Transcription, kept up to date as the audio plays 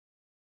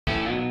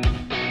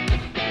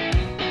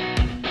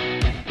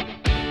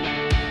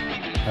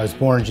I was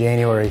born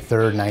January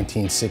 3rd,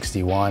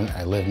 1961.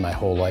 I lived my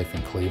whole life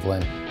in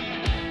Cleveland.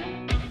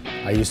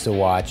 I used to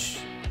watch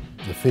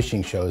the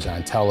fishing shows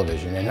on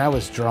television, and I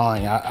was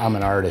drawing. I'm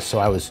an artist, so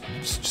I was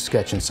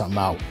sketching something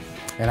out.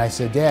 And I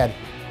said, Dad,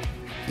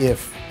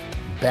 if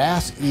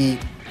bass eat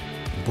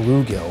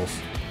bluegills,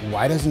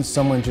 why doesn't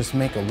someone just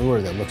make a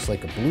lure that looks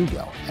like a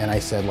bluegill? And I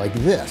said, like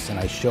this, and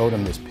I showed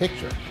him this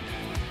picture.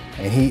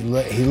 And he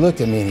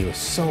looked at me and he was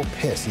so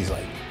pissed. He's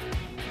like,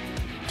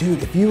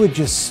 dude, if you would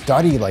just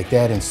study like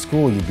that in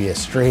school, you'd be a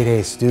straight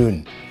A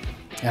student.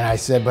 And I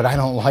said, but I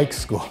don't like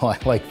school, I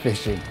like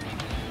fishing.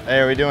 Hey,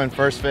 are we doing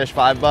first fish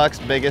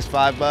 $5, biggest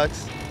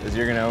 $5? Because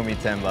you're gonna owe me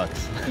 10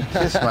 bucks.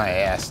 Kiss my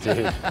ass,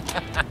 dude.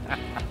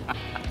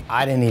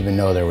 I didn't even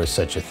know there was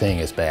such a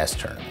thing as bass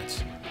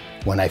tournaments.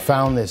 When I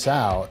found this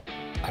out,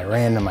 I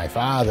ran to my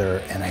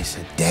father and I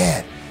said,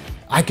 Dad,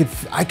 I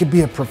could be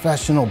a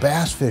professional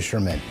bass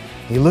fisherman.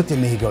 He looked at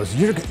me, he goes,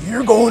 you're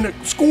going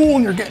to school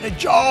and you're getting a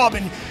job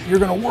and you're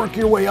gonna work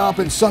your way up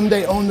and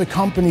someday own the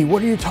company.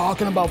 What are you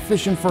talking about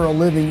fishing for a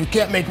living? You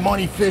can't make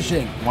money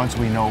fishing. Once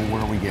we know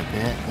where we get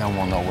bit, then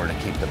we'll know where to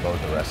keep the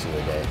boat the rest of the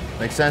day.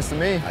 Makes sense to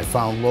me. I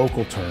found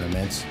local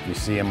tournaments. You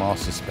see them all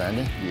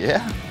suspended?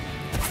 Yeah.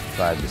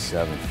 5 to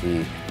 7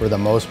 feet. For the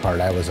most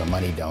part, I was a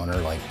money donor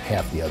like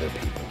half the other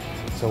people.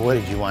 So what,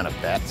 did you want to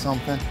bet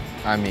something?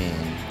 I mean,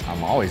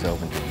 I'm always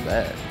open to a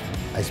bet.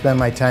 I spent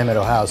my time at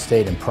Ohio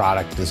State in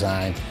product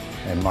design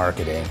and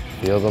marketing.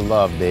 Feel the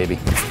love, baby.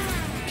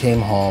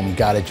 Came home,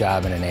 got a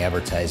job in an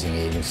advertising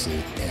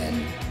agency,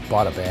 and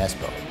bought a bass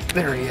boat.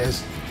 There he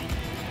is.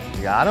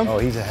 You got him? Oh,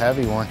 he's a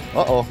heavy one.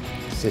 Uh-oh.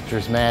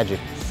 Citrus magic.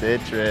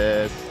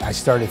 Citrus. I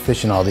started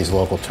fishing all these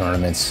local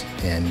tournaments,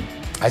 and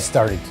I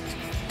started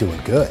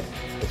doing good.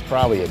 It's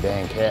probably a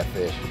dang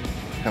catfish.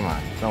 Come on,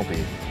 don't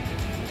be.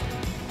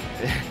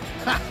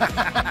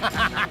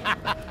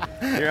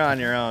 You're on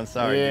your own,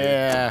 sorry.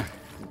 Yeah. Dude.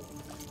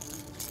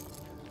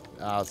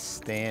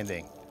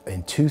 Outstanding.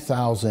 In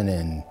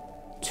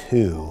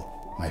 2002,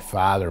 my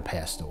father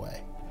passed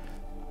away.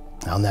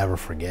 I'll never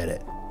forget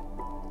it.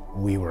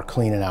 We were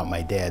cleaning out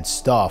my dad's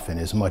stuff, and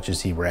as much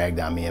as he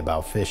ragged on me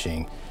about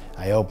fishing,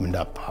 I opened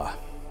up,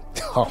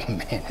 oh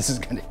man, this is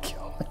gonna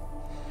kill me.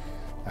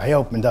 I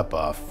opened up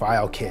a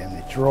file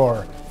cabinet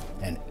drawer,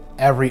 and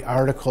every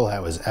article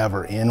I was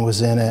ever in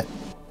was in it.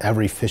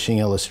 Every fishing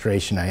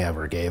illustration I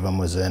ever gave him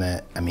was in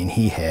it. I mean,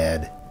 he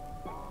had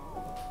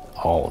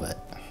all of it.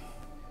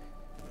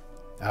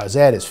 I was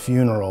at his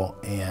funeral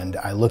and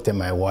I looked at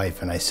my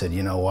wife and I said,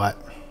 you know what?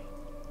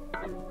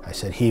 I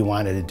said, he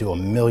wanted to do a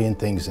million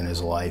things in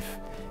his life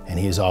and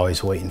he was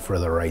always waiting for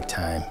the right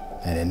time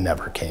and it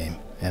never came.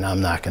 And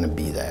I'm not gonna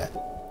be that.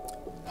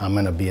 I'm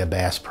gonna be a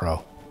bass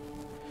pro.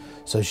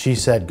 So she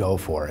said, go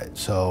for it.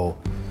 So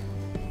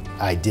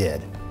I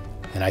did.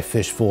 And I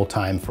fished full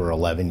time for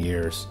 11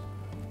 years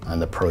on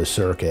the pro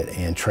circuit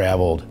and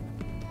traveled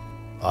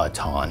a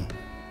ton.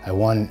 I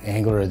won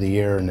Angler of the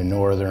Year in the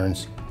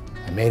Northerns.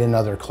 I made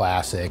another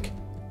classic.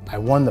 I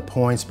won the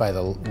points by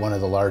one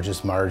of the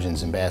largest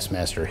margins in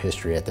Bassmaster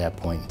history at that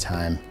point in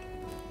time.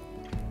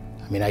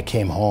 I mean, I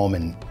came home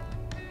and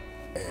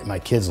my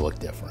kids looked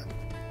different.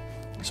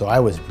 So I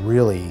was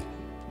really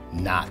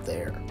not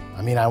there.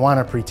 I mean, I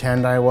want to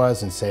pretend I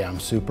was and say I'm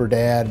super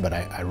dad, but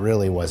I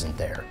really wasn't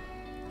there.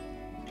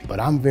 But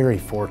I'm very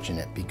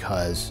fortunate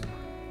because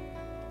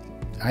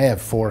I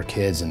have 4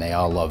 kids and they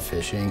all love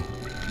fishing.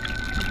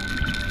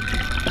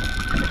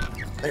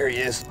 There he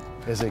is.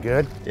 Is it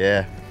good?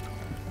 Yeah.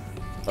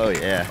 Oh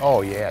yeah.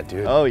 Oh yeah,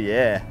 dude. Oh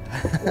yeah.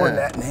 More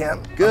net in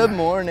him. Good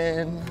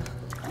morning.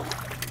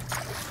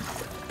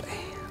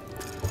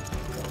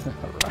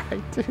 All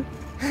right, dude.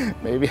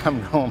 Maybe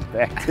I'm going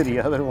back to the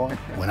other one.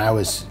 When I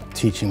was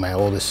teaching my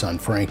oldest son,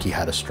 Frankie,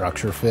 how to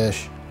structure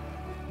fish,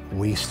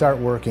 we start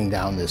working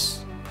down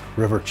this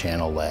river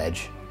channel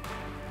ledge,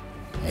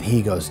 and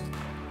he goes,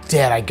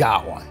 Dad, I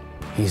got one.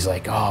 He's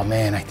like, oh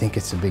man, I think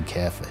it's a big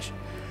catfish.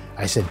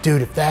 I said,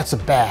 dude, if that's a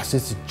bass,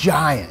 it's a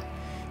giant.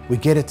 We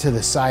get it to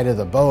the side of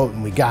the boat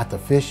and we got the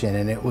fish in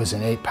and it was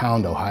an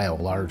 8-pound Ohio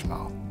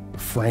largemouth.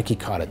 Frankie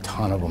caught a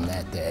ton of them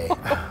that day.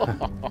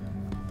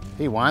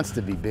 He wants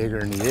to be bigger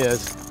than he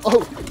is.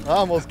 Oh, I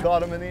almost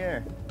caught him in the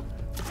air.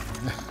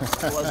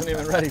 I wasn't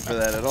even ready for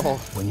that at all.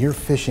 When you're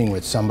fishing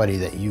with somebody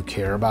that you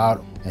care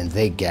about and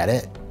they get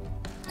it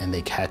and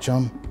they catch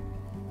them,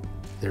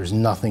 there's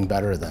nothing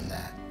better than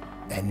that.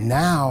 And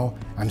now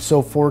I'm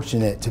so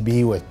fortunate to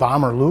be with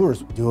Bomber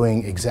Lures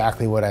doing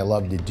exactly what I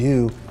love to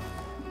do.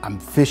 I'm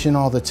fishing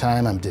all the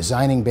time, I'm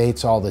designing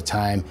baits all the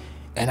time,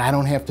 and I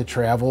don't have to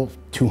travel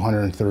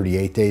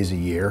 238 days a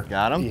year.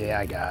 Got him? Yeah,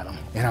 I got him.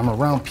 And I'm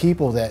around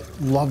people that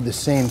love the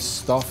same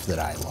stuff that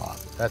I love.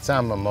 That's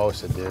on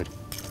mimosa, dude.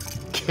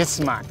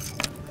 Kiss my.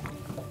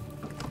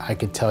 I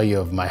could tell you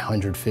of my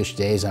 100 fish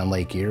days on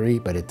Lake Erie,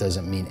 but it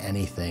doesn't mean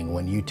anything.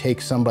 When you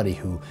take somebody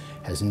who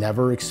has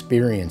never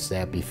experienced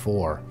that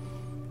before,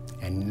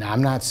 and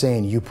I'm not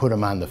saying you put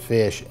them on the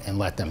fish and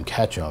let them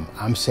catch them.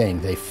 I'm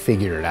saying they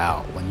figured it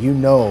out. When you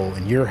know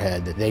in your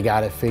head that they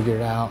got it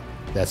figured out,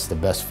 that's the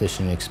best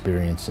fishing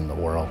experience in the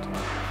world.